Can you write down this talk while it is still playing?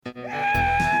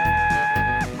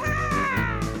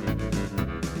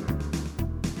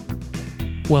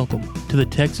Welcome to the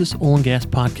Texas Oil and Gas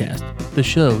Podcast, the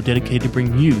show dedicated to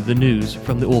bringing you the news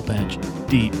from the oil patch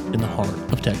deep in the heart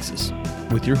of Texas,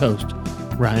 with your host,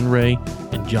 Ryan Ray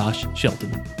and Josh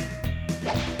Shelton.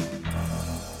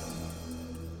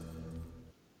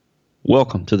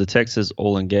 Welcome to the Texas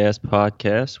Oil and Gas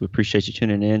Podcast. We appreciate you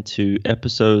tuning in to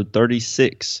episode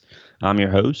 36. I'm your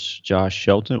host, Josh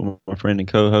Shelton, with my friend and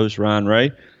co-host, Ryan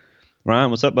Ray. Ryan,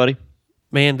 what's up, buddy?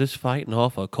 Man, just fighting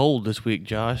off a cold this week,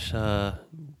 Josh.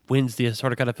 Wednesday, I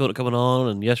started kind of feeling it coming on,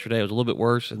 and yesterday it was a little bit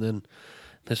worse, and then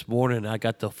this morning I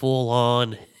got the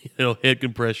full-on, head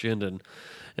compression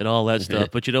and all that stuff.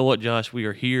 But you know what, Josh? We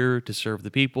are here to serve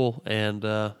the people, and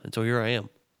so here I am.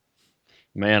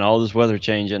 Man, all this weather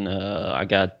changing. I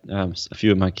got a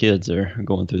few of my kids are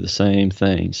going through the same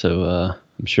thing, so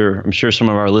I'm sure some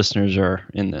of our listeners are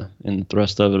in the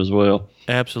thrust of it as well.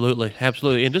 Absolutely.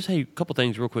 And just a couple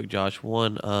things real quick, Josh.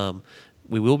 One,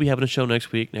 we will be having a show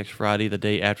next week, next Friday, the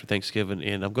day after Thanksgiving,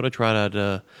 and I'm going to try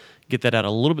to get that out a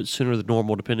little bit sooner than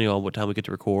normal, depending on what time we get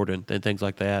to record and things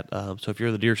like that. So if you're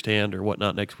in the deer stand or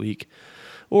whatnot next week,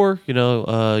 or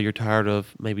you're tired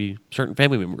of maybe certain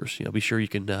family members, be sure you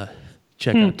can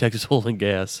check out Texas Oil and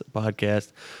Gas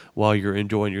Podcast while you're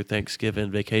enjoying your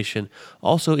Thanksgiving vacation.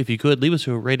 Also, if you could, leave us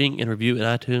a rating and review in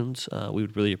iTunes. We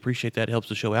would really appreciate that. It helps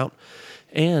the show out.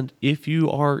 And if you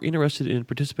are interested in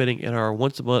participating in our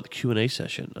once-a-month Q&A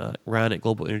session, Ryan at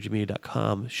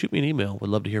globalenergymedia.com, shoot me an email. We'd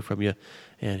love to hear from you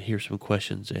and hear some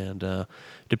questions. And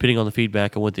depending on the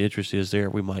feedback and what the interest is there,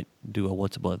 we might do a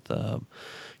once-a-month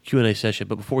Q&A session.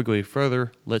 But before we go any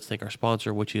further, let's thank our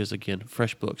sponsor, which is, again,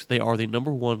 FreshBooks. They are the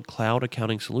 #1 cloud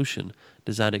accounting solution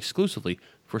designed exclusively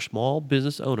for small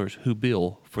business owners who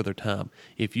bill for their time.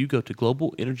 If you go to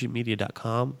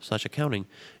globalenergymedia.com/accounting,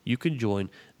 you can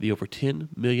join the over 10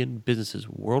 million businesses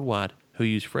worldwide who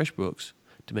use FreshBooks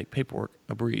to make paperwork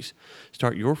a breeze.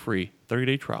 Start your free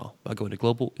 30-day trial by going to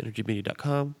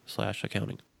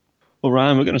globalenergymedia.com/accounting. Well,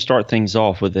 Ryan, we're going to start things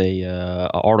off with a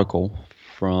article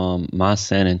from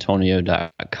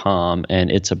mysanantonio.com, and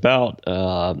it's about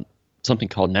something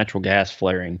called natural gas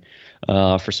flaring.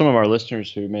 For some of our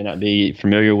listeners who may not be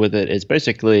familiar with it, it's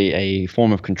basically a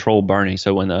form of controlled burning.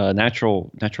 So when natural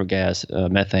gas,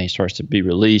 methane, starts to be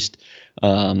released,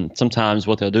 sometimes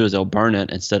what they'll do is they'll burn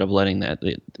it instead of letting that,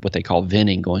 what they call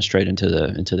venting, going straight into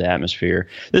the atmosphere.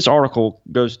 This article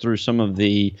goes through some of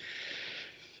the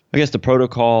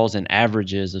protocols and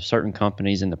averages of certain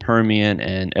companies in the Permian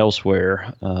and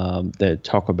elsewhere that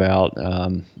talk about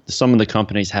some of the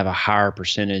companies have a higher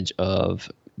percentage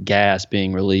of gas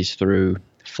being released through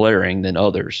flaring than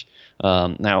others.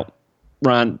 Now,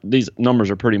 Ryan, these numbers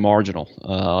are pretty marginal.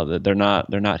 They're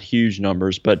not huge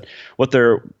numbers, but what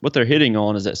they're hitting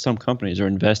on is that some companies are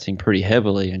investing pretty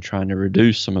heavily in trying to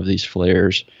reduce some of these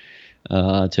flares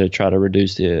to try to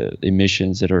reduce the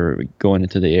emissions that are going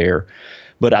into the air.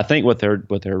 But I think what they're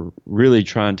really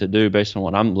trying to do, based on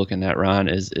what I'm looking at, Ryan,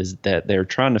 is that they're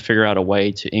trying to figure out a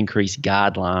way to increase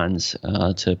guidelines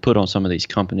to put on some of these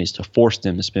companies to force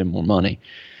them to spend more money.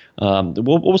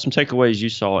 What were some takeaways you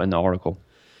saw in the article?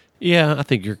 Yeah, I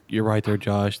think you're right there,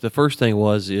 Josh. The first thing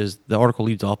is the article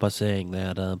leads off by saying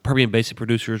that Permian Basin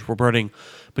producers were burning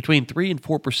between 3 and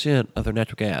 4% of their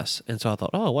natural gas, and so I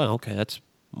thought, oh wow, okay, that's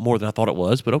more than I thought it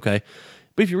was, but okay.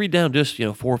 But if you read down just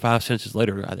 4 or 5 sentences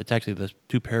later, it's actually the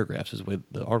 2 paragraphs is the way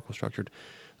the article is structured.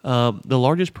 The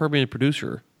largest Permian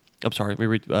producer, let me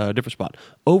read a different spot.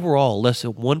 Overall, less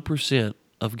than 1%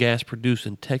 of gas produced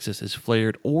in Texas is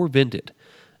flared or vented,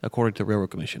 according to the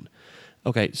Railroad Commission.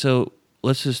 Okay, so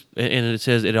let's just, and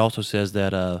it also says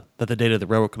that the data the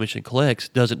Railroad Commission collects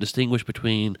doesn't distinguish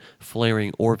between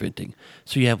flaring or venting.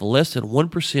 So you have less than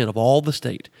 1% of all the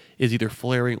state is either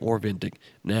flaring or venting.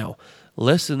 Now,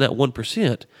 less than that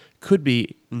 1% could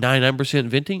be 99%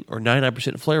 venting or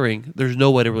 99% flaring. There's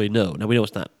no way to really know. Now, we know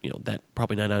it's not, that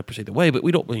probably 99% the way, but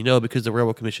we don't really know because the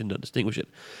Railroad Commission doesn't distinguish it.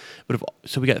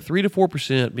 So we got 3 to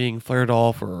 4% being flared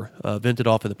off or vented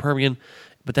off in the Permian,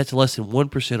 but that's less than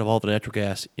 1% of all the natural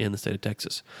gas in the state of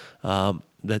Texas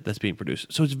that's being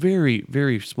produced. So it's very,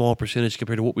 very small percentage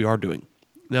compared to what we are doing.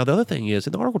 Now, the other thing is,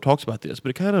 and the article talks about this, but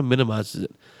it kind of minimizes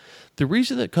it. The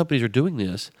reason that companies are doing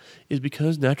this is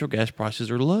because natural gas prices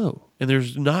are low, and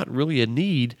there's not really a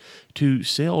need to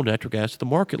sell natural gas to the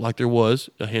market like there was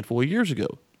a handful of years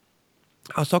ago.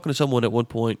 I was talking to someone at one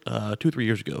point 2 or 3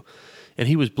 years ago, and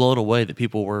he was blown away that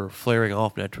people were flaring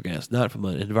off natural gas, not from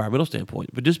an environmental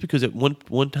standpoint, but just because at one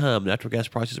time natural gas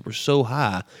prices were so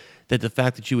high that the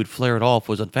fact that you would flare it off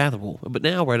was unfathomable. But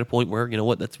now we're at a point where,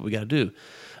 that's what we got to do.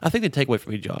 I think the takeaway for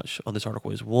me, Josh, on this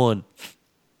article is, one,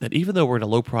 that even though we're in a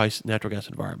low-price natural gas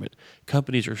environment,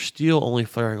 companies are still only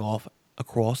flaring off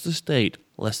across the state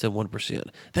less than 1%.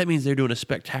 That means they're doing a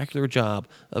spectacular job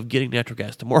of getting natural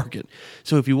gas to market.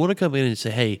 So if you want to come in and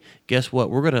say, hey, guess what?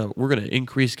 We're gonna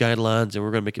increase guidelines and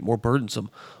we're gonna make it more burdensome.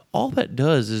 All that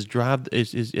does is drive,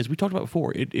 is as we talked about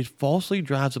before, it falsely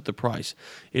drives up the price.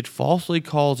 It falsely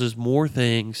causes more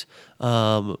things,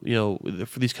 for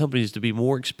these companies to be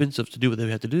more expensive to do what they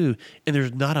have to do, and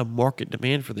there's not a market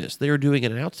demand for this. They are doing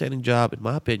an outstanding job, in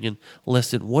my opinion,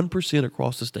 less than 1%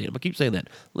 across the state. I'm going to keep saying that.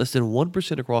 Less than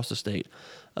 1% across the state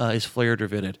is flare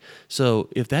prevented. So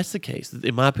if that's the case,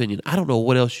 in my opinion, I don't know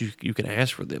what else you can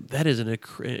ask for them. That is an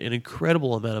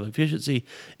incredible amount of efficiency.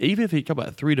 Even if you talk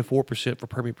about 3 to 4% for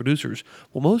Permian producers,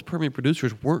 well, most Permian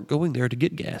producers weren't going there to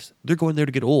get gas. They're going there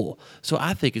to get oil. So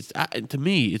I think to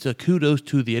me, it's a kudos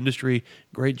to the industry.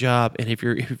 Great job. And if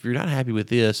you're not happy with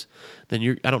this,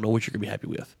 then I don't know what you're going to be happy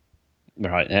with.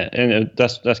 Right, and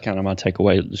that's kind of my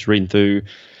takeaway. Just reading through.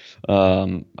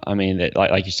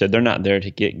 Like you said, they're not there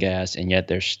to get gas, and yet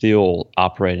they're still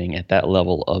operating at that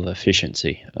level of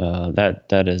efficiency.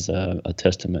 That is a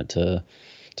testament to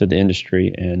the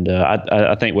industry, and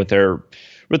I think what they're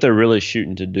really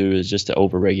shooting to do is just to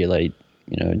overregulate,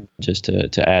 just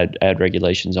to add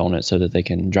regulations on it so that they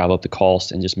can drive up the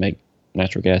cost and just make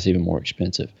natural gas even more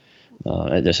expensive.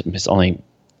 It's the only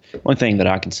thing that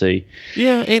I can see.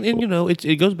 Yeah, and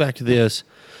it goes back to this.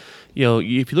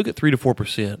 If you look at 3 to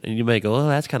 4%, and you may go, "Oh,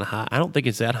 that's kind of high." I don't think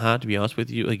it's that high, to be honest with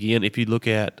you. Again, if you look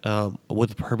at what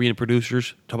the Permian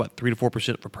producers talk about, 3 to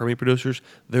 4% for Permian producers,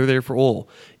 they're there for oil.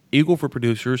 Eagle Ford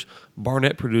producers,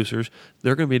 Barnett producers,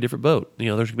 they're going to be a different boat. There's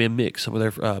going to be a mix. Some of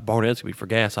their Barnett's going to be for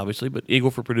gas, obviously, but Eagle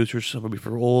Ford producers, some will be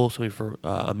for oil, some will be for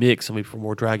a mix, some will be for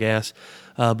more dry gas.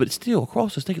 But still,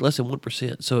 across the state, less than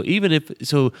 1%.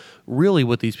 So really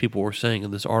what these people were saying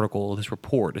in this article, this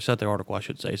report, it's not the article, I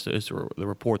should say, so it's the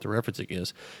report they're referencing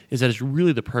is that it's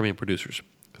really the Permian producers.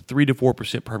 3 to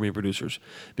 4% Permian producers,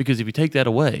 because if you take that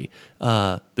away,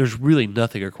 there's really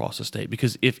nothing across the state.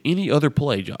 Because if any other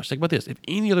play, Josh, think about this: if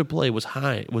any other play was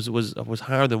higher than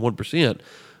 1%,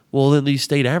 well, then these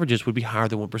state averages would be higher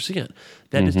than 1%.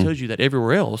 That just tells you that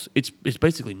everywhere else, it's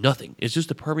basically nothing. It's just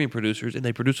the Permian producers, and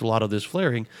they produce a lot of this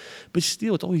flaring, but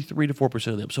still, it's only 3 to 4%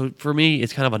 of them. So for me,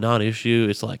 it's kind of a non-issue.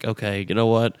 It's like, okay, you know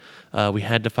what? We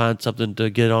had to find something to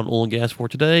get on oil and gas for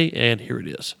today, and here it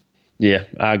is. Yeah,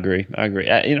 I agree.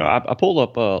 I pulled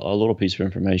up a little piece of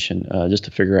information just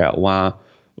to figure out why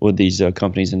would these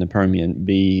companies in the Permian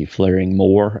be flaring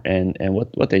more, and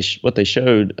what they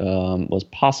showed was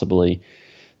possibly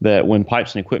that when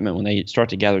pipes and equipment, when they start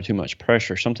to gather too much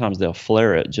pressure, sometimes they'll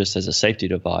flare it just as a safety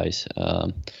device.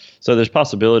 So there's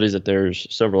possibilities that there's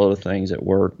several other things at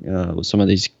work with some of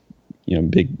these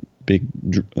big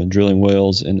drilling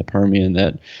wells in the Permian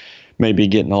that may be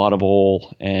getting a lot of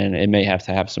oil, and it may have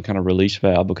to have some kind of release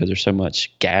valve because there's so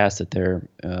much gas that they're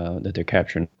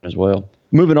capturing as well.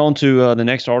 Moving on to the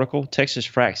next article, Texas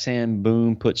frac sand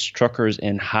boom puts truckers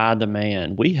in high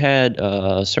demand. We had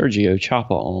Sergio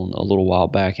Chapa on a little while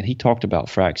back, and he talked about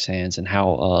frac sands and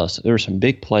how there were some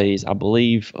big plays. I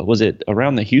believe, was it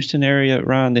around the Houston area,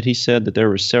 Ryan, that he said that there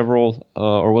were several,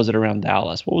 or was it around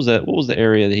Dallas? What was that? What was the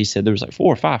area that he said there was like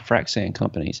 4 or 5 frac sand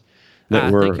companies? I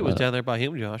think it was down there by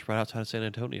him, Josh, right outside of San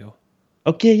Antonio.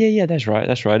 Okay, yeah, that's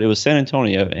right. It was San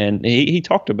Antonio, and he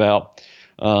talked about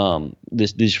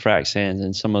these frac sands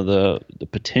and some of the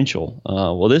potential.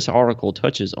 Well, this article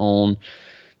touches on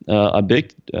a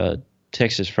big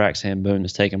Texas frac sand boom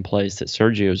that's taking place that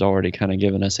Sergio's already kind of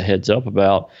given us a heads up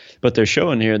about. But they're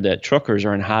showing here that truckers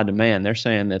are in high demand. They're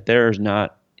saying that there's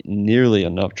not nearly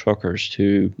enough truckers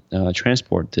to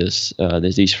transport these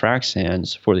frac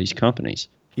sands for these companies.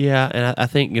 Yeah, and I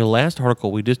think last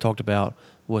article we just talked about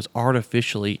was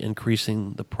artificially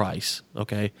increasing the price.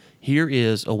 Okay, here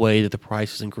is a way that the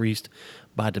price is increased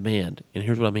by demand, and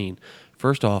here's what I mean.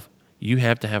 First off, you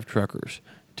have to have truckers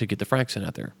to get the frac sand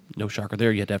out there. No shocker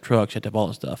there. You have to have trucks. You have to have all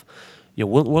that stuff.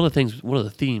 One of the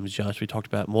themes, Josh, we talked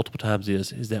about multiple times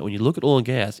is that when you look at oil and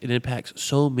gas, it impacts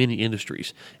so many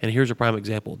industries. And here's a prime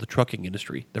example: the trucking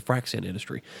industry, the frac sand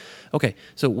industry. Okay,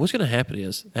 so what's going to happen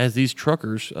is, as these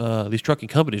trucking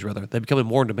companies, they become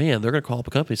more in demand, they're going to call up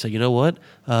a company and say, you know what,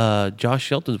 Josh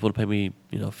Shelton's going to pay me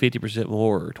 50%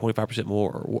 more or 25%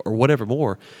 more or whatever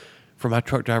more for my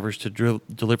truck drivers to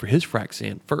deliver his frac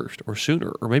sand first or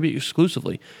sooner or maybe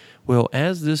exclusively. Well,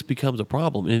 as this becomes a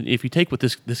problem, and if you take what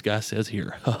this guy says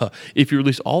here, if you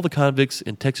release all the convicts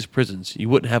in Texas prisons, you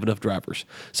wouldn't have enough drivers.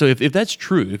 So if that's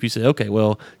true, if you say, okay,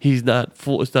 well, he's not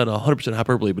full, it's not 100%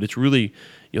 hyperbole, but it's really,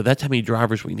 that's how many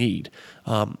drivers we need,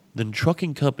 then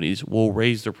trucking companies will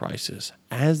raise their prices.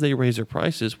 As they raise their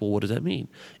prices, well, what does that mean?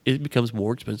 It becomes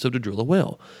more expensive to drill a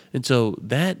well. And so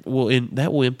that will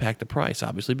impact the price,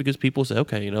 obviously, because people say,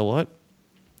 okay, you know what?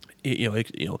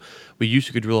 We used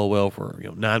to could drill a well for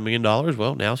 $9 million.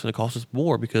 Well, now it's going to cost us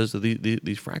more because of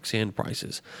these frac sand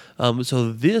prices.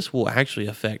 So this will actually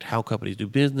affect how companies do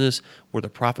business, where the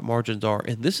profit margins are,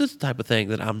 and this is the type of thing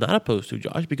that I'm not opposed to,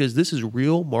 Josh, because this is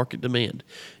real market demand.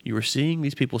 You are seeing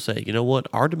these people say, you know what,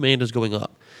 our demand is going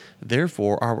up.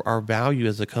 Therefore, our value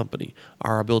as a company,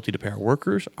 our ability to pay our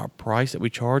workers, our price that we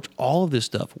charge, all of this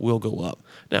stuff will go up.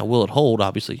 Now, will it hold?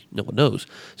 Obviously, no one knows.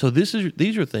 So these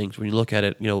are things when you look at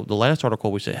it. The last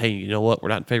article we say, hey, you know what? We're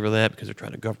not in favor of that because they're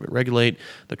trying to government regulate.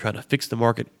 They're trying to fix the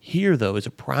market. Here, though, is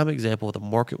a prime example of the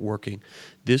market working.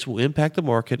 This will impact the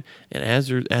market, and as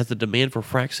the demand for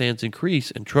frac sands increase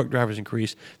and truck drivers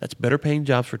increase, that's better paying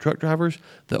jobs for truck drivers.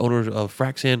 The owners of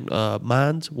frac sand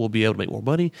mines will be able to make more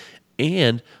money,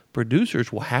 and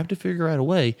producers will have to figure out a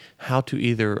way how to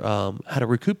either how to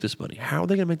recoup this money. How are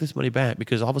they going to make this money back?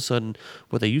 Because all of a sudden,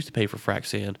 what they used to pay for frac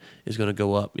sand is going to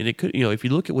go up, and it could, if you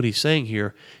look at what he's saying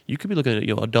here, you could be looking at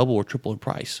a double or triple in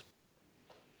price.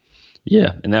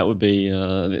 Yeah, and that would be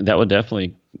that would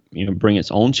definitely bring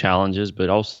its own challenges, but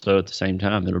also at the same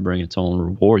time it'll bring its own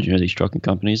rewards. These trucking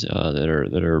companies that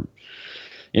are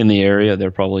in the area,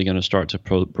 they're probably going to start to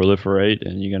proliferate,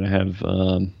 and you're going to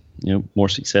have more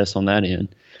success on that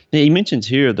end. Now, he mentions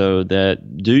here though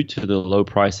that due to the low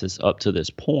prices up to this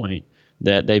point,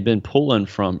 that they've been pulling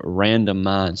from random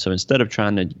mines. So instead of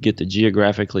trying to get the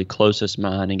geographically closest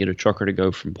mine and get a trucker to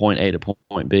go from point A to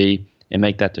point B and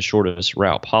make that the shortest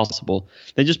route possible,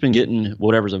 they've just been getting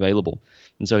whatever's available.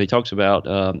 And so he talks about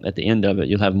at the end of it,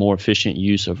 you'll have more efficient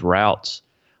use of routes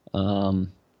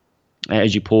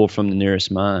as you pull from the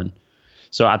nearest mine.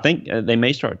 So I think they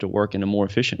may start to work in a more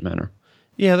efficient manner.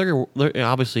 Yeah, they're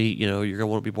obviously, you're going to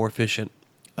want to be more efficient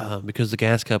because the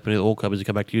gas company, the oil companies,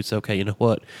 come back to you and say, okay, you know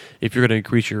what? If you're going to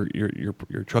increase your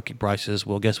trucking prices,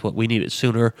 well, guess what? We need it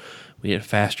sooner. We need it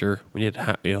faster. We need it,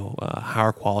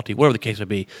 higher quality, whatever the case may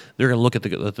be. They're going to look at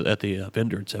the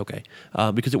vendor and say, okay,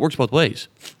 because it works both ways.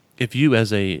 If you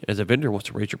as a vendor wants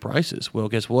to raise your prices, well,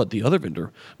 guess what? The other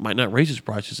vendor might not raise his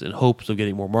prices in hopes of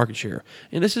getting more market share.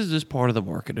 And this is just part of the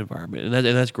market environment, and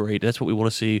that's great. That's what we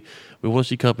want to see. We want to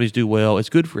see companies do well. It's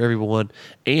good for everyone,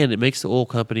 and it makes the oil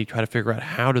company try to figure out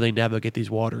how do they navigate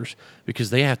these waters, because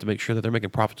they have to make sure that they're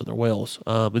making profits on their wells.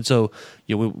 And so,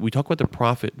 we talk about the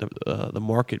profit, the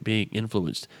market being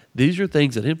influenced. These are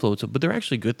things that influence them, but they're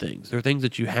actually good things. They're things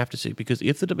that you have to see, because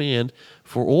if the demand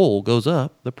for oil goes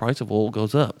up, the price of oil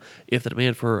goes up. If the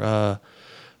demand for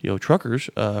truckers,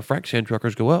 frac sand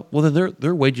truckers go up, well, then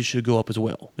their wages should go up as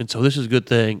well. And so this is a good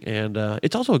thing, and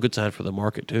it's also a good sign for the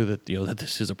market too that that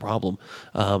this is a problem.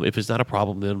 If it's not a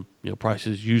problem, then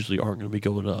prices usually aren't going to be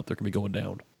going up; they're going to be going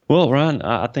down. Well, Ryan,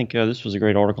 I think this was a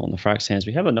great article on the frac sands.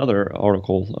 We have another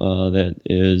article that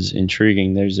is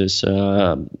intriguing. There's this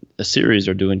a series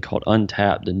they're doing called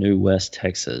Untapped: The New West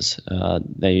Texas.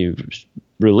 They've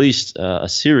released a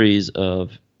series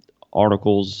of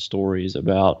articles, stories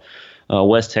about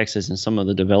West Texas and some of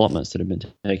the developments that have been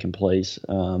taking place.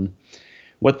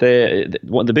 What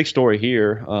the big story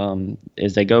here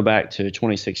is they go back to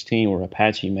 2016, where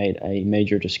Apache made a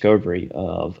major discovery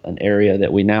of an area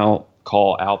that we now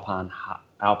call Alpine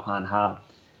High,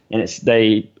 and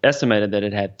they estimated that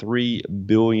it had 3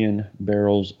 billion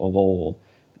barrels of oil.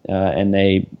 And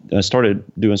they started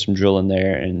doing some drilling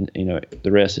there, and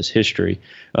the rest is history.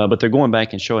 But they're going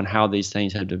back and showing how these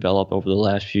things have developed over the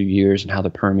last few years, and how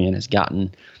the Permian has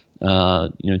gotten,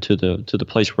 to the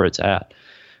place where it's at.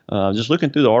 Just looking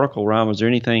through the article, Ryan, was there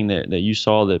anything that you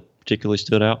saw that particularly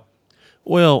stood out?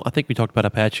 Well, I think we talked about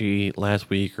Apache last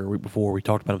week or week before. We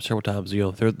talked about them several times.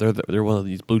 They're one of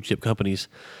these blue chip companies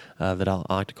that I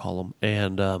like to call them,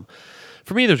 and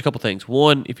for me, there's a couple things.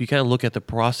 One, if you kind of look at the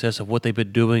process of what they've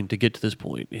been doing to get to this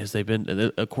point, is they've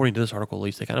been, according to this article at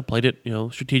least, they kind of played it,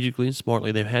 strategically and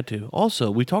smartly. They've had to.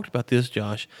 Also, we talked about this,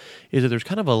 Josh, is that there's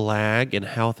kind of a lag in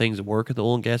how things work in the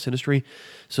oil and gas industry.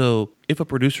 So if a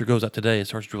producer goes out today and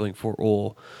starts drilling for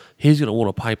oil, he's going to want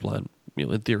a pipeline,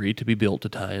 in theory, to be built to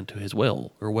tie into his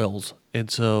well or wells. And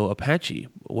so Apache,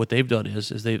 what they've done is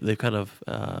they've kind of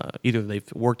either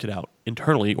they've worked it out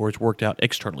internally or it's worked out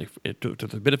externally to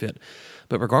their benefit.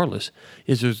 But regardless,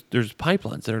 there's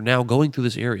pipelines that are now going through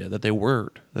this area that there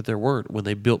weren't when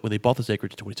they bought this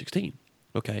acreage in 2016.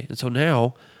 Okay, and so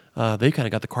now they kind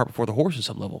of got the cart before the horse at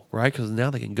some level, right? Because now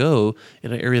they can go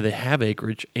in an area they have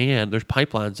acreage, and there's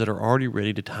pipelines that are already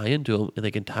ready to tie into them, and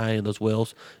they can tie in those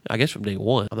wells, I guess, from day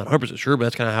one. I'm not 100% sure, but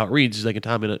that's kind of how it reads, is they can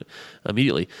tie them in it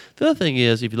immediately. The other thing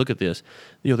is, if you look at this,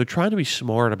 they're trying to be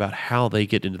smart about how they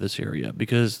get into this area,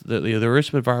 because there are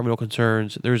some environmental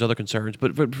concerns, there's other concerns,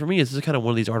 but for me, this is kind of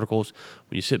one of these articles,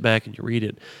 when you sit back and you read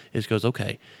it, it goes,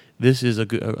 okay, this is a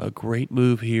great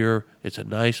move here. It's a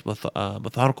nice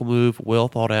methodical move, well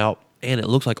thought out, and it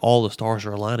looks like all the stars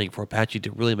are aligning for Apache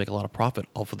to really make a lot of profit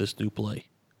off of this new play.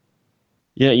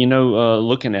 Yeah,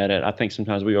 looking at it, I think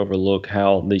sometimes we overlook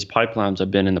how these pipelines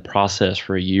have been in the process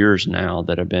for years now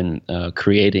that have been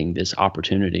creating this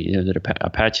opportunity. That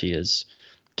Apache is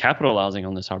capitalizing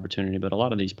on this opportunity, but a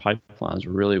lot of these pipelines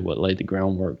are really what laid the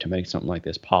groundwork to make something like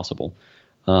this possible.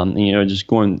 Just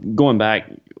going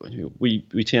back,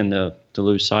 we tend to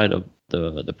lose sight of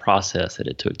the process that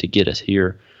it took to get us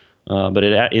here, but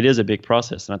it is a big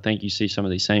process, and I think you see some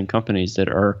of these same companies that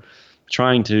are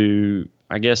trying to,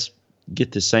 I guess,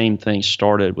 get the same thing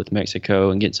started with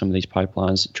Mexico and get some of these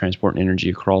pipelines transporting energy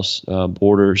across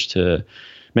borders to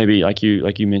maybe, like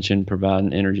you mentioned,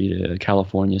 providing energy to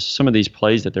California. So some of these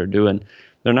plays that they're doing,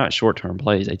 they're not short-term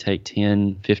plays. They take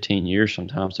 10, 15 years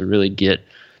sometimes to really get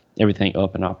everything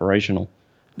up and operational.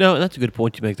 No, that's a good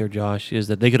point you make there, Josh, is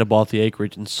that they could have bought the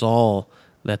acreage and saw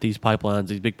that these pipelines,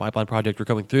 these big pipeline projects were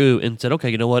coming through and said, okay,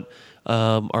 you know what,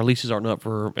 our leases aren't up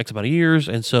for X amount of years,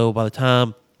 and so by the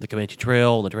time the Comanche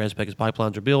Trail and the Trans-Pecos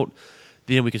pipelines are built,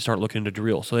 then we can start looking to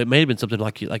drill. So it may have been something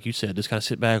like you said, just kind of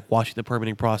sit back, watching the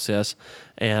permitting process,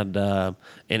 and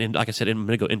like I said a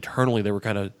minute ago, internally they were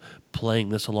kind of playing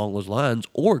this along those lines,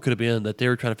 or it could have been that they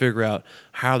were trying to figure out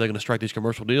how they're going to strike these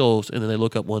commercial deals, and then they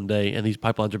look up one day and these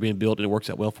pipelines are being built and it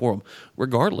works out well for them.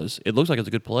 Regardless, it looks like it's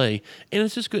a good play, and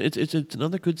it's just good. It's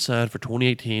another good sign for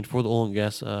 2018 for the oil and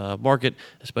gas market,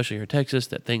 especially here in Texas,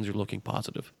 that things are looking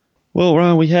positive. Well,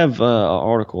 Ron, we have an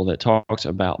article that talks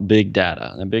about big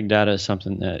data. And big data is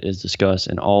something that is discussed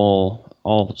in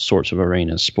all sorts of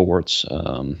arenas, sports.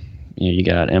 You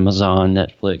got Amazon,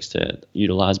 Netflix that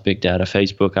utilize big data,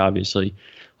 Facebook, obviously.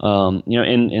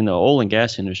 In the oil and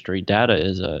gas industry, data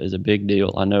is a big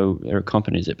deal. I know there are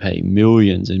companies that pay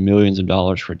millions and millions of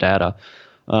dollars for data.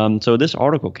 So this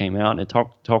article came out and it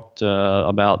talked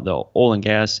about the oil and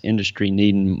gas industry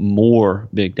needing more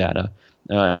big data.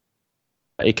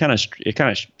 It kind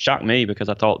of shocked me because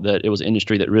I thought that it was an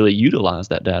industry that really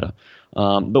utilized that data.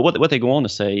 But what they go on to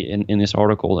say in this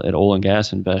article at Oil and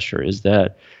Gas Investor is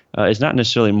that it's not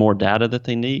necessarily more data that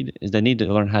they need, is they need to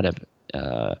learn how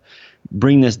to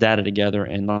bring this data together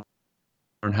and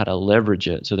learn how to leverage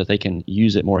it so that they can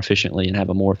use it more efficiently and have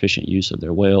a more efficient use of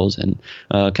their wells, and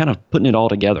kind of putting it all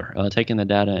together, taking the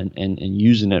data and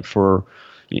using it for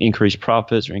increased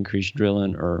profits or increased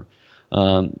drilling or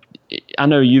I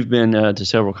know you've been to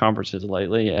several conferences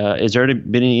lately. Is there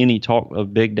been any talk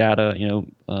of big data,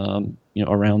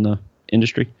 around the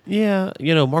industry? Yeah,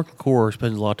 Mark LaCour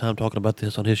spends a lot of time talking about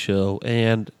this on his show,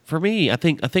 and for me, I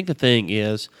think the thing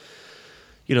is,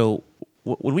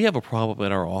 when we have a problem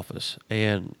in our office,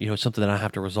 and it's something that I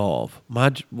have to resolve,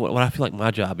 what I feel like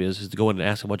my job is to go in and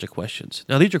ask a bunch of questions.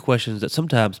 Now, these are questions that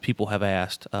sometimes people have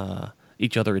asked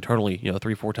each other internally,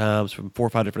 3-4 times from 4 or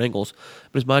 5 different angles.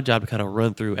 But it's my job to kind of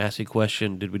run through, asking a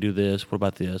question: did we do this? What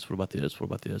about this? What about this? What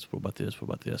about this? What about this? What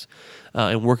about this?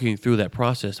 And working through that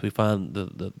process, we find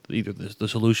either the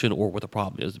solution or what the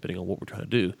problem is, depending on what we're trying to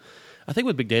do. I think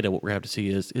with big data, what we're going to have to see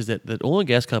is that the oil and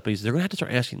gas companies, they're going to have to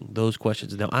start asking those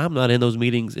questions. Now, I'm not in those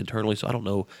meetings internally, so I don't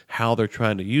know how they're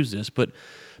trying to use this, but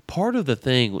part of the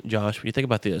thing, Josh, when you think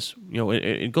about this,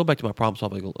 and go back to my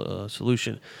problem-solving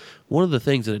solution, one of the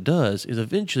things that it does is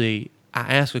eventually I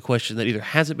ask a question that either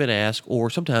hasn't been asked,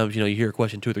 or sometimes, you hear a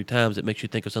question 2 or 3 times that makes you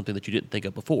think of something that you didn't think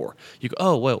of before. You go,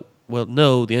 oh, well,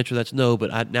 no, the answer to that's no,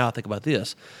 but now I think about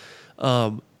this.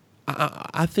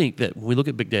 I think that when we look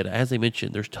at big data, as they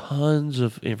mentioned, there's tons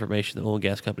of information that oil and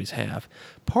gas companies have.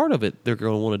 Part of it they're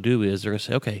going to want to do is they're going to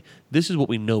say, okay, this is what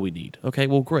we know we need. Okay,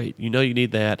 well, great. You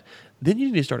need that. Then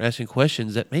you need to start asking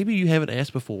questions that maybe you haven't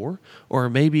asked before, or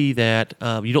maybe that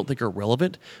you don't think are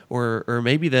relevant, or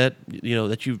maybe that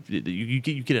that you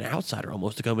get an outsider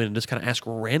almost to come in and just kind of ask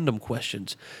random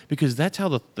questions, because that's how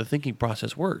the thinking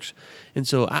process works. And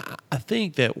so I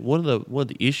think that one of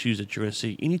the issues that you're going to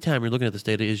see anytime you're looking at this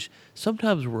data is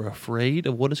sometimes we're afraid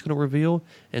of what it's going to reveal,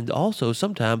 and also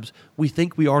sometimes we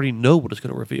think we already know what it's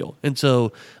going to reveal. And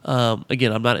so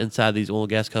again, I'm not inside these oil and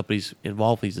gas companies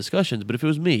involved in these discussions, but if it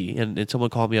was me and someone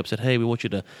called me up and said, hey, we want you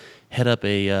to head up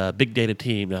a big data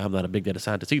team. Now, I'm not a big data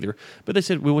scientist either, but they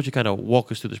said, we want you to kind of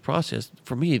walk us through this process.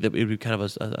 For me, that it would be kind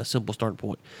of a simple starting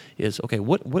point is, okay,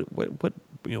 what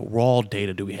raw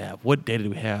data do we have? What data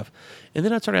do we have? And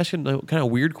then I'd start asking kind of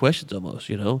weird questions almost,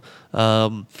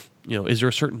 is there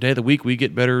a certain day of the week we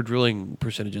get better drilling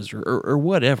percentages or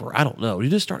whatever? I don't know. You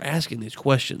just start asking these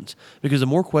questions, because the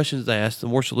more questions they ask, the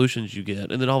more solutions you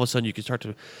get. And then all of a sudden you can start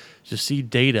to see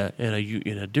data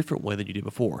in a different way than you did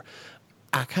before.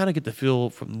 I kind of get the feel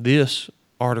from this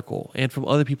article and from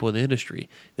other people in the industry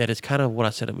that is kind of what I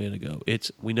said a minute ago.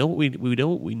 It's we know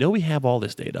we have all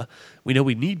this data. We know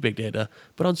we need big data,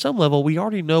 but on some level we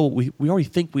already know we already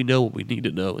think we know what we need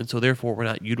to know, and so therefore we're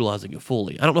not utilizing it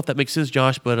fully. I don't know if that makes sense,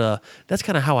 Josh, but that's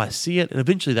kind of how I see it. And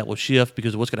eventually that will shift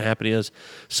because what's going to happen is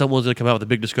someone's going to come out with a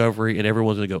big discovery, and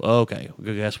everyone's going to go, oh, okay,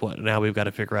 well, guess what? Now we've got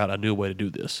to figure out a new way to do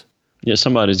this. Yeah,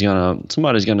 somebody's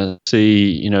gonna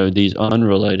see, these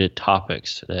unrelated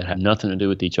topics that have nothing to do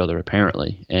with each other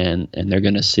apparently, and they're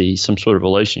gonna see some sort of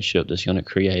relationship that's gonna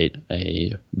create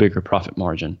a bigger profit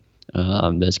margin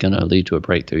that's gonna lead to a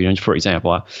breakthrough. For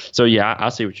example, I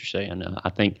see what you're saying. I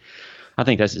think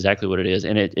that's exactly what it is,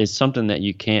 and it's something that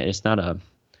you can't. It's not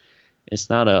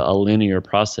a linear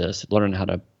process. Learning how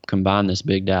to combine this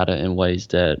big data in ways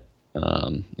that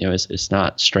it's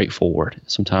not straightforward.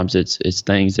 Sometimes it's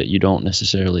things that you don't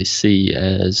necessarily see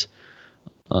as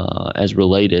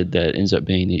related that ends up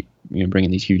being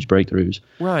bringing these huge breakthroughs.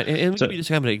 Right, and so, maybe just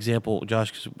have an example,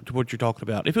 Josh, to what you're talking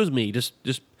about. If it was me, just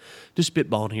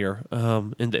spitballing here,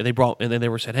 and then they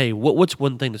were said, hey, what's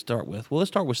one thing to start with? Well, let's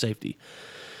start with safety.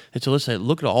 And so let's say,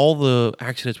 look at all the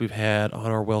accidents we've had on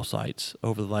our well sites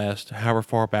over the last however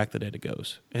far back the data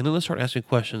goes, and then let's start asking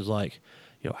questions like,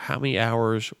 how many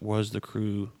hours was that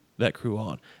crew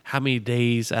on? How many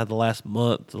days out of the last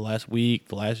month, the last week,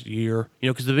 the last year?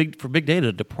 Because for big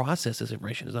data to process this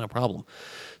information is not a problem.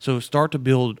 So start to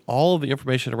build all of the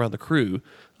information around the crew,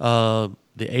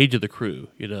 the age of the crew.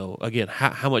 Again,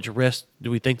 how much rest do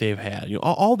we think they've had?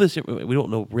 All this, we don't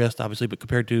know rest obviously, but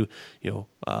compared to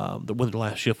when the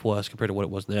last shift was compared to what it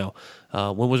was now,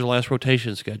 when was their last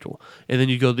rotation schedule, and then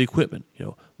you go to the equipment.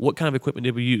 What kind of equipment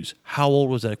did we use? How old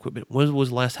was that equipment? When was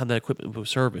the last time that equipment was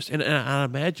serviced? And I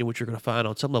imagine what you're going to find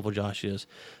on some level, Josh, is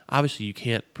obviously you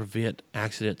can't prevent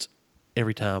accidents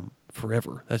every time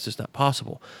forever. That's just not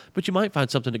possible. But you might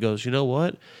find something that goes, you know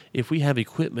what? If we have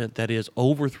equipment that is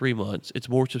over 3 months, it's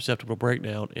more susceptible to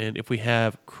breakdown. And if we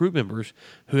have crew members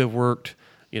who have worked,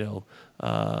 X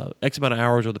amount of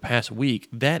hours over the past week,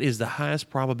 that is the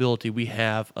highest probability we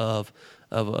have of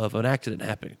an accident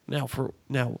happening.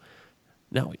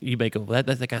 Now, you may go, well,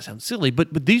 that kind of sounds silly,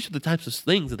 but these are the types of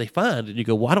things that they find, and you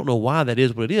go, well, I don't know why that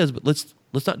is what it is, but let's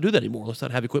not do that anymore. Let's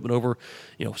not have equipment over,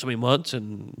 so many months,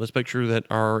 and let's make sure that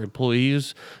our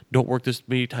employees don't work this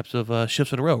many types of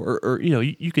shifts in a row. Or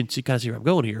you can kind of see where I'm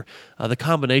going here. The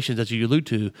combinations that you allude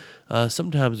to,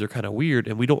 sometimes they're kind of weird,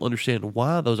 and we don't understand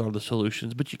why those are the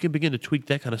solutions, but you can begin to tweak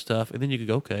that kind of stuff, and then you can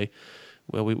go, okay,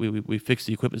 well, we fixed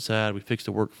the equipment side, we fixed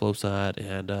the workflow side,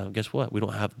 and guess what? We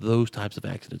don't have those types of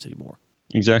accidents anymore.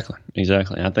 Exactly.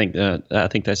 I think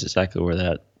that's exactly where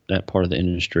that part of the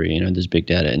industry, this big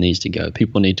data, it needs to go.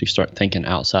 People need to start thinking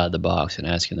outside the box and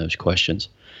asking those questions.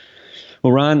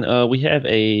 Well, Ryan, we have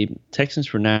a Texans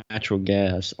for Natural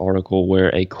Gas article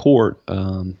where a court,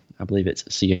 I believe it's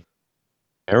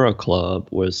Sierra Club,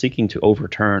 was seeking to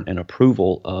overturn an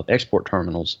approval of export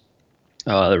terminals.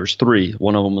 There was 3.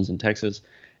 One of them was in Texas.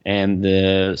 And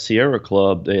the Sierra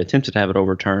Club, they attempted to have it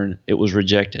overturned. It was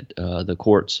rejected. The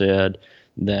court said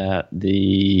that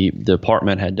the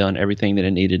department had done everything that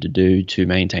it needed to do to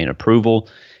maintain approval,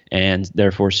 and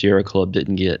therefore Sierra Club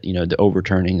didn't get the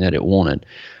overturning that it wanted.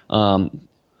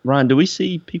 Ryan, do we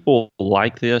see people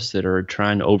like this that are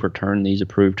trying to overturn these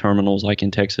approved terminals, like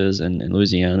in Texas and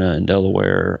Louisiana and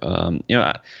Delaware?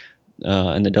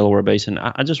 In the Delaware Basin,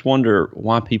 I just wonder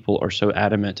why people are so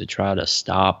adamant to try to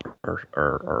stop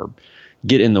or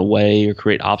get in the way or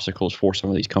create obstacles for some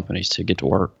of these companies to get to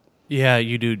work. Yeah,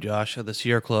 you do, Josh. The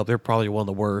Sierra Club, they're probably one of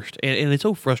the worst. And it's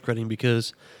so frustrating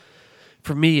because,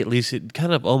 for me at least, it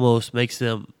kind of almost makes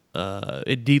them,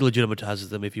 it delegitimizes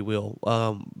them, if you will,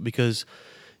 because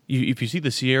if you see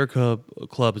the Sierra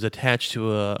Club is attached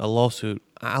to a lawsuit,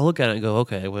 I look at it and go,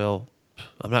 okay, well,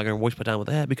 I'm not going to waste my time with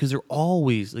that because they're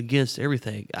always against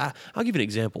everything. I'll give you an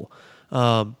example.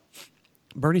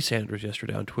 Bernie Sanders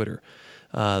yesterday on Twitter,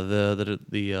 the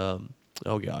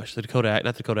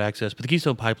Dakota Access, but the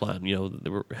Keystone Pipeline. They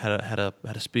had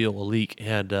a spill, a leak,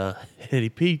 and he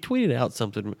tweeted out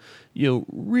something,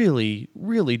 really,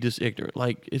 really just ignorant.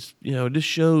 Like it just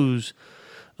shows.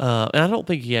 And I don't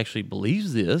think he actually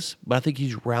believes this, but I think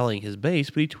he's rallying his base.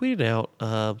 But he tweeted out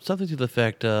something to the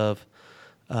effect of,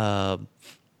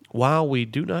 while we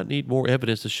do not need more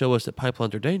evidence to show us that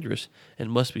pipelines are dangerous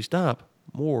and must be stopped,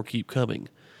 more keep coming.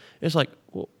 It's like,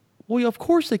 well, of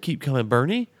course they keep coming,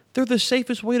 Bernie. They're the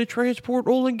safest way to transport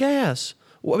oil and gas.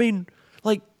 Well, I mean,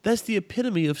 that's the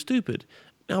epitome of stupid.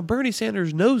 Now, Bernie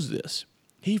Sanders knows this.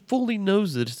 He fully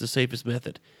knows that it's the safest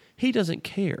method. He doesn't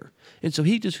care. And so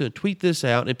he's just going to tweet this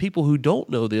out, and people who don't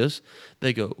know this,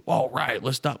 they go, all right,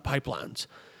 let's stop pipelines.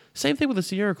 Same thing with the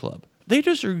Sierra Club. They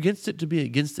just are against it to be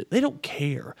against it. They don't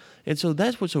care. And so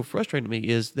that's what's so frustrating to me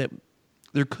is that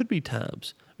there could be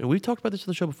times, and we've talked about this on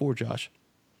the show before, Josh,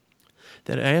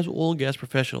 that as oil and gas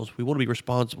professionals, we want to be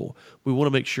responsible. We want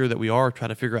to make sure that we are trying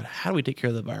to figure out how do we take care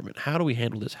of the environment? How do we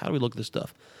handle this? How do we look at this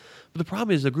stuff? But the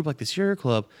problem is a group like the Sierra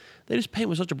Club, they just paint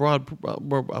with such a broad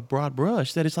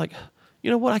brush that it's like, you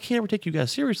know what, I can't ever take you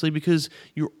guys seriously because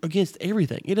you're against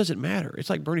everything. It doesn't matter. It's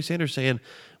like Bernie Sanders saying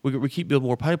we keep building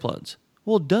more pipelines.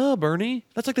 Well, duh, Bernie.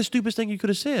 That's like the stupidest thing you could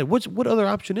have said. What other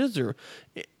option is there?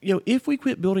 You know, if we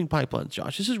quit building pipelines,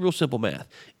 Josh, this is real simple math.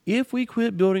 If we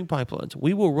quit building pipelines,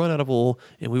 we will run out of oil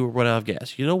and we will run out of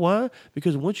gas. You know why?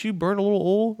 Because once you burn a little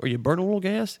oil or you burn a little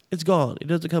gas, it's gone. It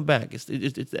doesn't come back.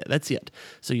 That's it.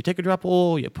 So you take a drop of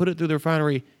oil, you put it through the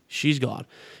refinery, she's gone.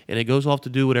 And it goes off to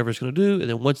do whatever it's going to do. And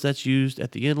then once that's used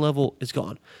at the end level, it's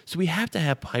gone. So we have to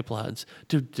have pipelines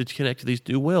to connect to these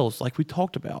new wells like we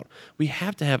talked about. We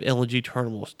have to have LNG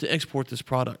terminals to export this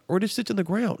product or it just sits in the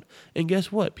ground. And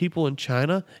guess what? People in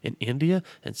China and India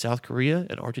and South Korea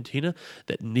and Argentina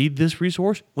that need this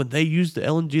resource, when they use the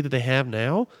LNG that they have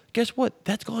now, guess what?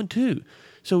 That's gone too.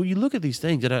 So you look at these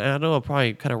things, and I know I'm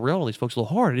probably kind of railing on these folks a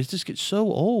little hard. It just gets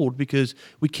so old because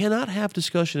we cannot have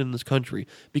discussion in this country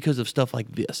because of stuff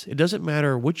like this. It doesn't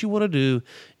matter what you want to do.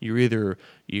 You're either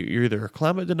a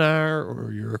climate denier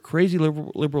or you're a crazy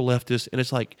liberal leftist. And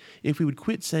it's like if we would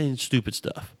quit saying stupid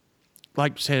stuff,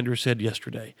 like Sanders said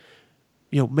yesterday,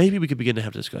 you know, maybe we could begin to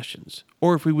have discussions.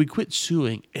 Or if we would quit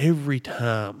suing every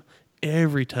time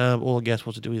oil and gas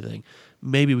wants to do anything,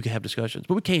 maybe we could have discussions.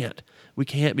 But we can't. We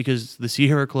can't because the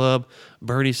Sierra Club,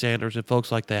 Bernie Sanders, and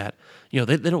folks like that, you know,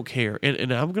 they don't care.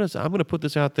 And I'm gonna put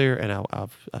this out there, and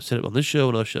I've said it on this show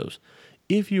and other shows.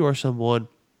 If you are someone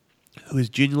who is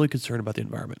genuinely concerned about the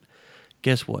environment,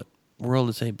 guess what? We're on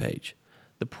the same page.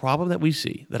 The problem that we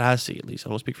see, that I see at least, I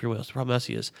don't speak for anyone else, the problem I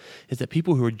see is that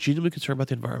people who are genuinely concerned about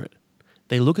the environment,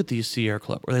 they look at the Sierra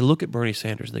Club or they look at Bernie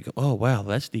Sanders and they go, oh, wow,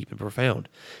 that's deep and profound.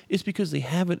 It's because they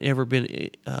haven't ever been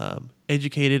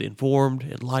educated, informed,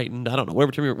 enlightened. I don't know,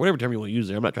 whatever term you want to use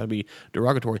there. I'm not trying to be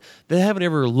derogatory. They haven't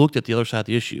ever looked at the other side of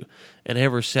the issue and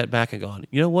ever sat back and gone,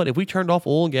 you know what, if we turned off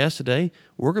oil and gas today,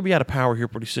 we're going to be out of power here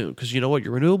pretty soon because you know what,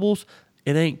 your renewables,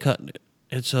 it ain't cutting it.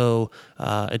 And so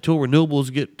until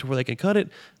renewables get to where they can cut it,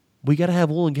 we got to have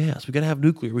oil and gas. We got to have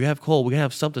nuclear. We got to have coal. We got to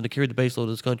have something to carry the base load of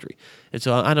this country. And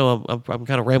so I know I'm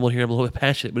kind of rambling here. I'm a little bit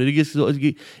passionate, but it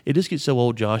just gets so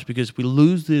old, Josh, because we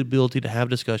lose the ability to have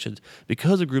discussions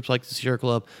because of groups like the Sierra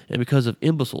Club and because of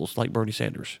imbeciles like Bernie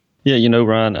Sanders. Yeah, you know,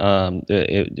 Ryan,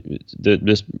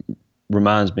 this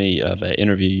reminds me of an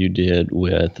interview you did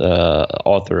with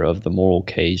author of The Moral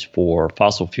Case for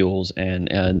Fossil Fuels, and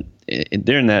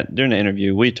during the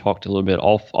interview, we talked a little bit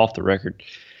off the record.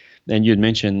 And you had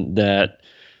mentioned that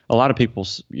a lot of people,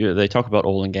 they talk about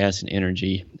oil and gas and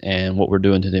energy and what we're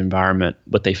doing to the environment,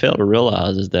 but they fail to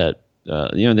realize is that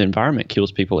the environment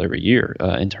kills people every year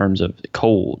in terms of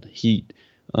cold, heat.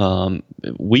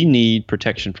 We need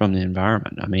protection from the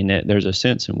environment. I mean, there's a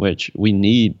sense in which we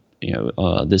need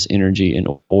this energy in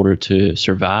order to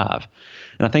survive,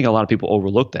 and I think a lot of people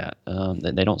overlook that.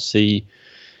 That they don't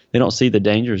see the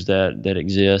dangers that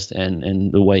exist,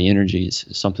 and the way energy is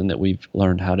something that we've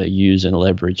learned how to use and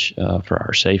leverage for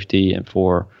our safety and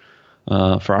for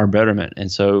our betterment.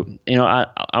 And so,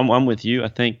 I'm with you. I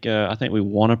think we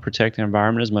want to protect the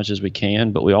environment as much as we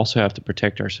can, but we also have to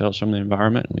protect ourselves from the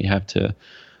environment. We have to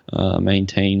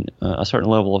maintain a certain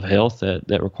level of health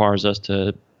that requires us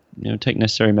to take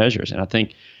necessary measures. And I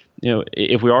think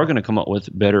if we are going to come up with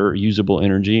better usable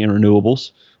energy and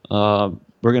renewables,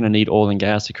 we're going to need oil and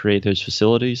gas to create those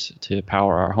facilities to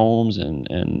power our homes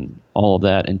and all of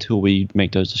that until we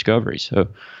make those discoveries. So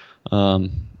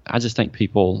I just think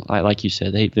people, like you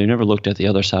said, they never looked at the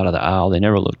other side of the aisle. They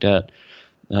never looked at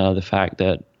the fact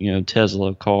that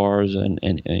Tesla cars and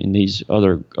these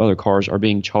other cars are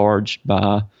being charged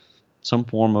by some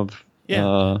form of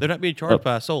they're not being charged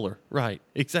by solar. Right.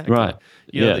 Exactly. Right.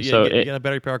 So you got a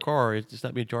battery powered car, it's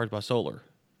not being charged by solar.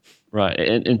 Right,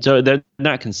 and so they're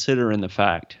not considering the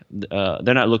fact.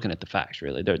 They're not looking at the facts,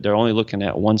 really. They're only looking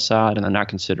at one side, and they're not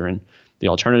considering the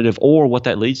alternative or what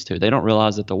that leads to. They don't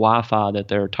realize that the Wi-Fi that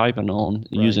they're typing on,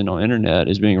 using on internet,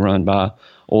 is being run by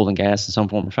oil and gas in some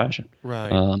form or fashion. Right.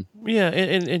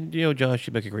 And Josh,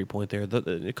 you make a great point there.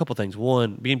 A couple of things.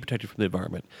 One, being protected from the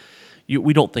environment.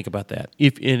 We don't think about that.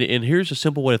 And here's a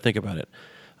simple way to think about it.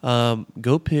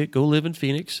 Go live in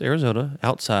Phoenix, Arizona,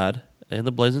 outside in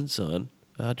the blazing sun.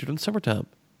 During the summertime,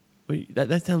 mean,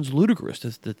 that sounds ludicrous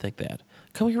to think that.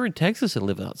 Come here in Texas and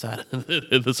live outside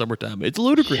in the summertime. It's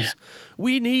ludicrous. Yeah.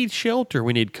 We need shelter.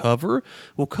 We need cover.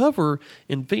 Well, cover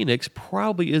in Phoenix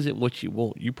probably isn't what you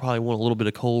want. You probably want a little bit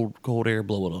of cold air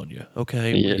blowing on you,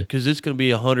 okay? Because it's going to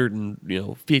be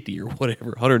 150 or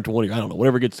whatever, 120, I don't know,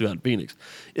 whatever it gets to out in Phoenix.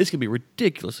 It's going to be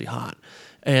ridiculously hot.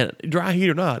 And dry heat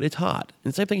or not, it's hot.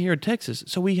 And same thing here in Texas.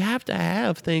 So we have to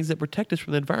have things that protect us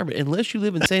from the environment. Unless you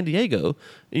live in San Diego,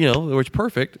 where it's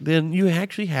perfect, then you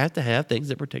actually have to have things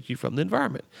that protect you from the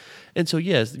environment. And so,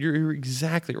 yes, you're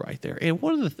exactly right there. And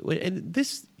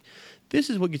this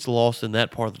is what gets lost in that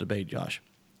part of the debate, Josh.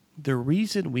 The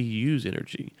reason we use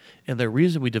energy and the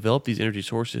reason we develop these energy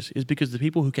sources is because the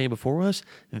people who came before us,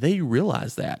 they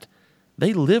realized that.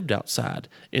 They lived outside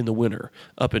in the winter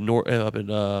up in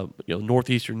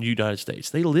northeastern United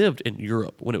States. They lived in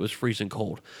Europe when it was freezing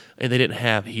cold, and they didn't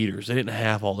have heaters. They didn't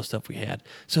have all the stuff we had.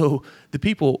 So the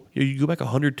people, you go back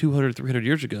 100, 200, 300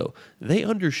 years ago, they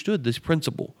understood this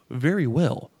principle very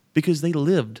well because they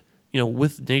lived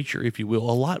with nature, if you will,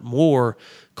 a lot more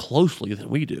closely than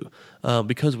we do.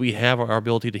 Because we have our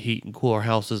ability to heat and cool our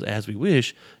houses as we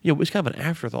wish, it's kind of an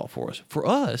afterthought for us. For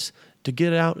us, to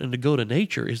get out and to go to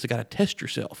nature is to got to test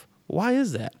yourself. Why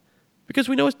is that? Because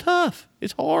we know it's tough.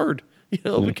 It's hard,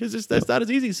 because that's not as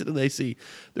easy as sitting in the AC.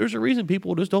 There's a reason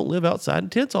people just don't live outside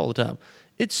in tents all the time.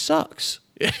 It sucks.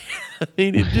 I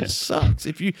mean, it just sucks.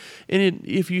 If you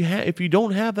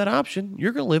don't have that option,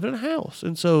 you're going to live in a house.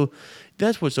 And so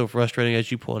that's what's so frustrating,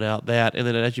 as you point out that, and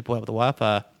then as you point out with the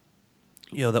Wi-Fi,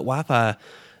 that Wi-Fi,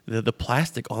 the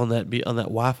plastic on that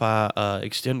Wi-Fi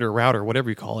extender router, whatever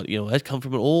you call it, that comes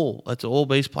from that's an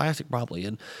oil-based plastic probably,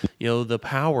 and the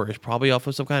power is probably off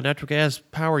of some kind of natural gas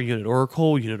power unit or a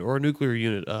coal unit or a nuclear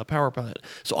unit, power plant.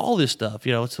 So all this stuff,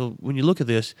 so when you look at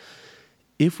this,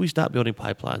 if we stop building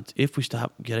pipelines, if we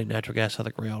stop getting natural gas out of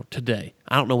the ground today,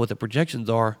 I don't know what the projections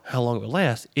are, how long it would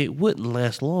last. It wouldn't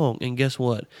last long. And guess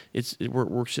what?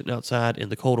 We're sitting outside in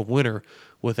the cold of winter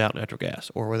without natural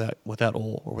gas or without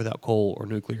oil or without coal or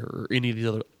nuclear or any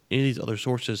of these other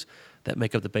sources that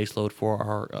make up the base load for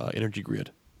our energy grid.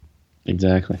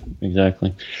 Exactly.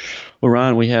 Well,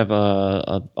 Ryan, we have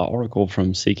an article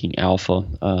from Seeking Alpha.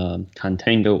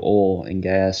 Contango Oil and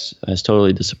Gas has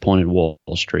totally disappointed Wall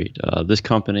Street. This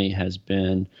company has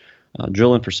been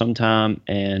drilling for some time,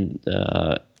 and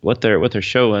what they're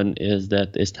showing is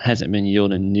that it hasn't been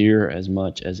yielding near as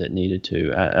much as it needed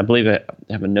to. I believe I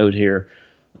have a note here.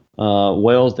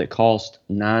 Wells that cost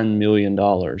 $9 million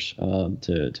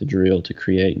to drill, to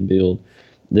create and build,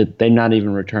 that they not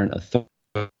even return a third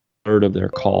of their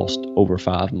cost over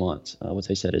 5 months, which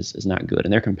they said is not good.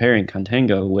 And they're comparing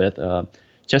Contango with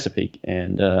Chesapeake,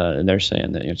 and they're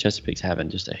saying that Chesapeake's having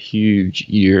just a huge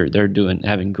year. They're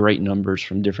having great numbers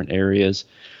from different areas,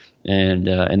 and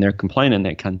they're complaining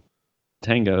that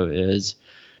Contango is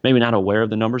maybe not aware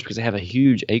of the numbers because they have a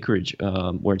huge acreage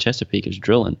where Chesapeake is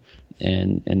drilling,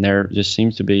 and there just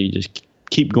seems to be just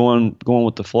keep going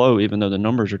with the flow, even though the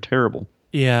numbers are terrible.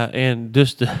 Yeah, and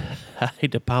I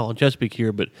hate to pile on Chesapeake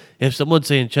here, but if someone's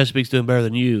saying Chesapeake's doing better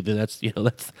than you, then that's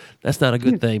not a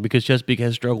good thing, because Chesapeake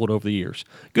has struggled over the years.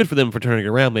 Good for them for turning it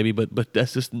around, maybe, but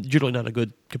that's just generally not a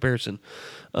good comparison.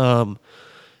 I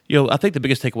think the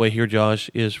biggest takeaway here, Josh,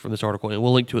 is from this article, and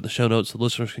we'll link to it in the show notes so the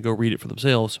listeners can go read it for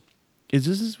themselves.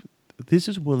 This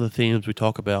is one of the themes we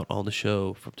talk about on the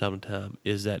show from time to time,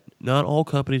 is that not all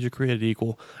companies are created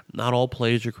equal. Not all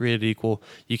plays are created equal.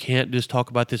 You can't just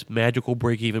talk about this magical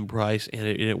break-even price and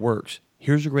it works.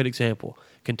 Here's a great example.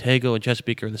 Contango and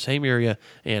Chesapeake are in the same area,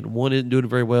 and one isn't doing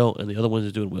very well, and the other one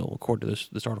is doing well, according to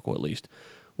this article at least.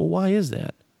 Well, why is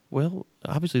that? Well,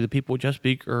 obviously the people at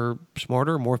Chesapeake are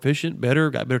smarter, more efficient, better,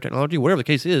 got better technology, whatever the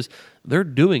case is. They're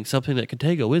doing something that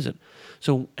Contango isn't.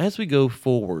 So as we go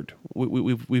forward,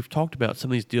 we've talked about some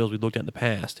of these deals we've looked at in the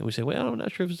past, and we say, well, I'm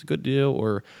not sure if it's a good deal,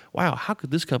 or wow, how could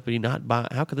this company not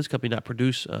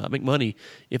produce, make money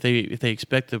if they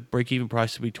expect the break-even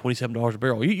price to be $27 a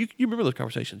barrel? You remember those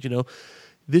conversations,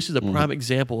 This is a prime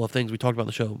example of things we talked about on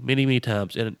the show many, many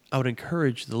times, and I would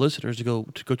encourage the listeners to go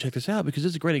check this out, because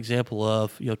it's a great example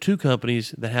of two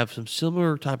companies that have some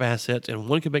similar type assets, and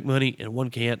one can make money and one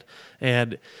can't.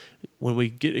 And when we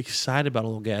get excited about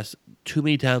oil and gas, too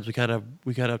many times we kind of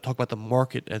talk about the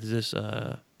market as this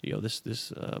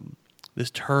this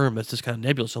term that's just kind of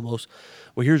nebulous almost.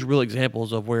 Well, here's real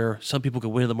examples of where some people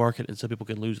can win in the market and some people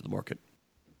can lose in the market.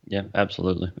 Yeah,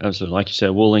 absolutely. Like you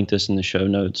said, we'll link this in the show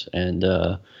notes, and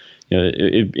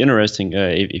it'd be interesting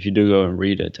if you do go and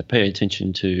read it, to pay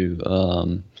attention to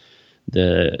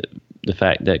the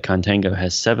fact that Contango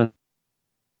has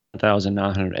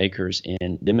 7,900 acres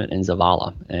in Dimmitt and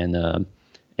Zavala, and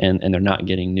and they're not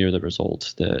getting near the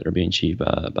results that are being achieved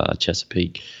by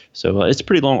Chesapeake. So it's a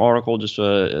pretty long article. Just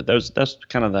that's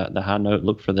kind of the high note.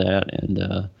 Look for that,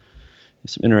 and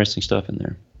some interesting stuff in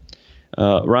there.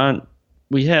 Ryan,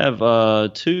 we have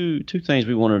two things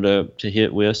we wanted to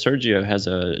hit with. Sergio has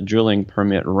a drilling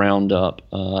permit roundup.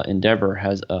 Endeavor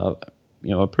has a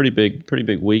pretty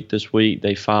big week this week.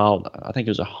 They filed, I think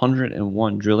it was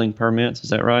 101 drilling permits. Is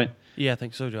that right? Yeah, I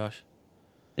think so, Josh.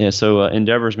 Yeah, so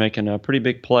Endeavor's making a pretty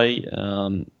big play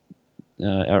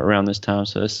around this time.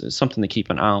 So it's something to keep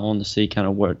an eye on to see kind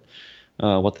of what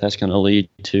that's going to lead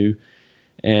to.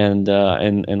 And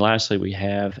lastly, we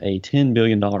have a $10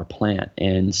 billion plant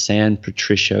in San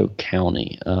Patricio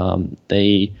County.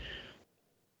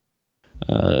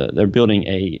 They're building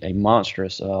a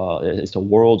monstrous. It's the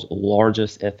world's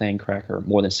largest ethane cracker.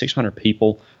 More than 600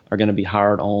 people are going to be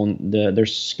hired on. They're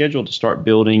scheduled to start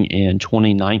building in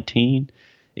 2019,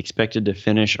 expected to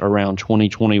finish around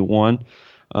 2021.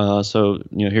 So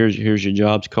here's your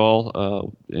jobs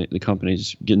call. The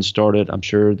company's getting started. I'm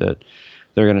sure that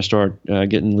they're going to start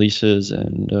getting leases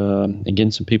and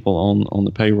getting some people on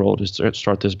the payroll to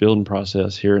start this building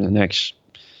process here in the next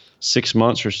 6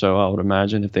 months or so, I would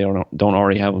imagine, if they don't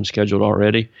already have them scheduled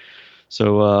already.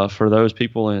 So for those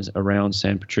people around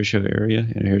San Patricio area,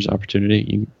 here's an opportunity.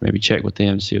 You can maybe check with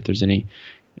them, see if there's any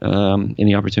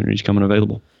opportunities coming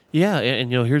available. Yeah, and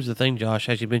here's the thing, Josh.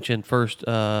 As you mentioned first,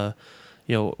 we'll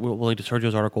link to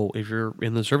Sergio's article. If you're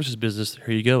in the services business,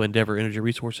 here you go. Endeavor Energy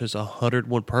Resources,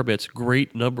 101 permits,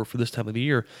 great number for this time of the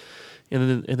year.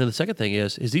 And then the second thing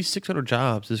is these 600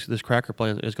 jobs this cracker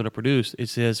plant is going to produce, it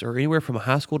says, are anywhere from a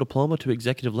high school diploma to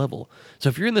executive level. So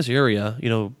if you're in this area,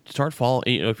 start following.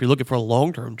 If you're looking for a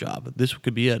long-term job, this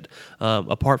could be it.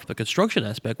 Apart from the construction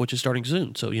aspect, which is starting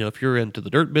soon. So if you're into the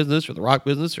dirt business or the rock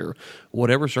business or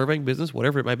whatever, surveying business,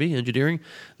 whatever it might be, engineering,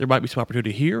 there might be some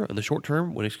opportunity here in the short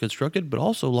term when it's constructed, but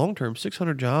also long-term,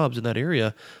 600 jobs in that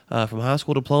area from high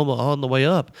school diploma on the way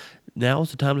up. Now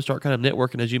is the time to start kind of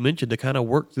networking, as you mentioned, to kind of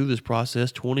work through this process.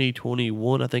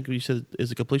 2021, I think you said, is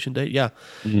the completion date. Yeah.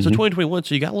 Mm-hmm. So 2021,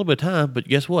 so you got a little bit of time, but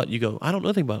guess what? You go, I don't know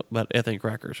anything about ethane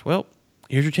crackers. Well,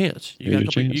 here's your chance. You got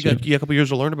a couple years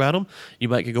to learn about them. You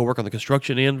might go work on the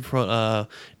construction end,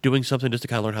 doing something just to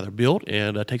kind of learn how they're built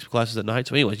and take some classes at night.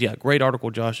 So anyways, yeah, great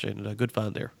article, Josh, and a good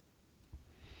find there.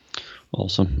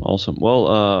 Awesome.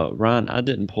 Well, Ryan, I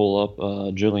didn't pull up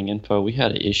drilling info. We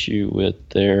had an issue with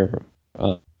their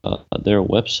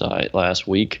website last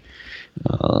week.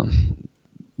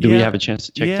 Do we have a chance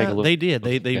to take a look? They did.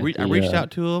 I reached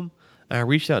out to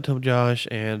them. Josh,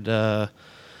 and I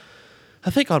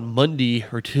think on Monday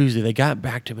or Tuesday they got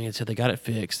back to me and said they got it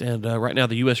fixed. And right now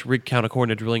the U.S. rig count,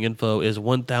 according to Drilling Info, is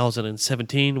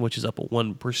 1,017, which is up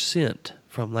 1%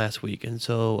 from last week. And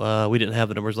so we didn't have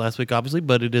the numbers last week, obviously,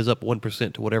 but it is up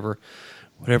 1% to whatever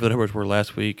the numbers were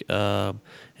last week. And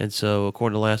so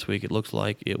according to last week, it looks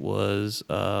like it was,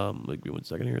 give me 1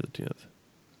 second here, the 10th.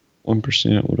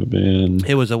 1% would have been.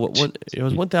 It was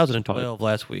 1,012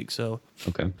 last week, so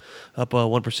okay, up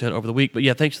 1% over the week. But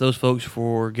yeah, thanks to those folks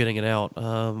for getting it out,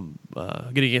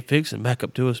 getting it fixed and back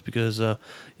up to us because,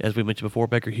 as we mentioned before,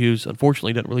 Baker Hughes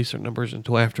unfortunately doesn't release their numbers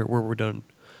until after we're done.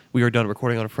 We are done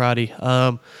recording on a Friday.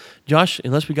 Josh,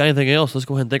 unless we got anything else, let's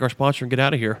go ahead and thank our sponsor and get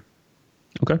out of here.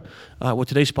 Okay. Well,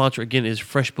 today's sponsor, again, is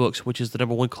FreshBooks, which is the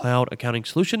 #1 cloud accounting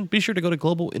solution. Be sure to go to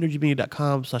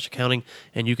globalenergymedia.com/accounting,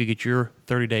 and you can get your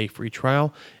 30-day free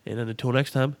trial. And then until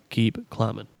next time, keep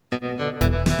climbing.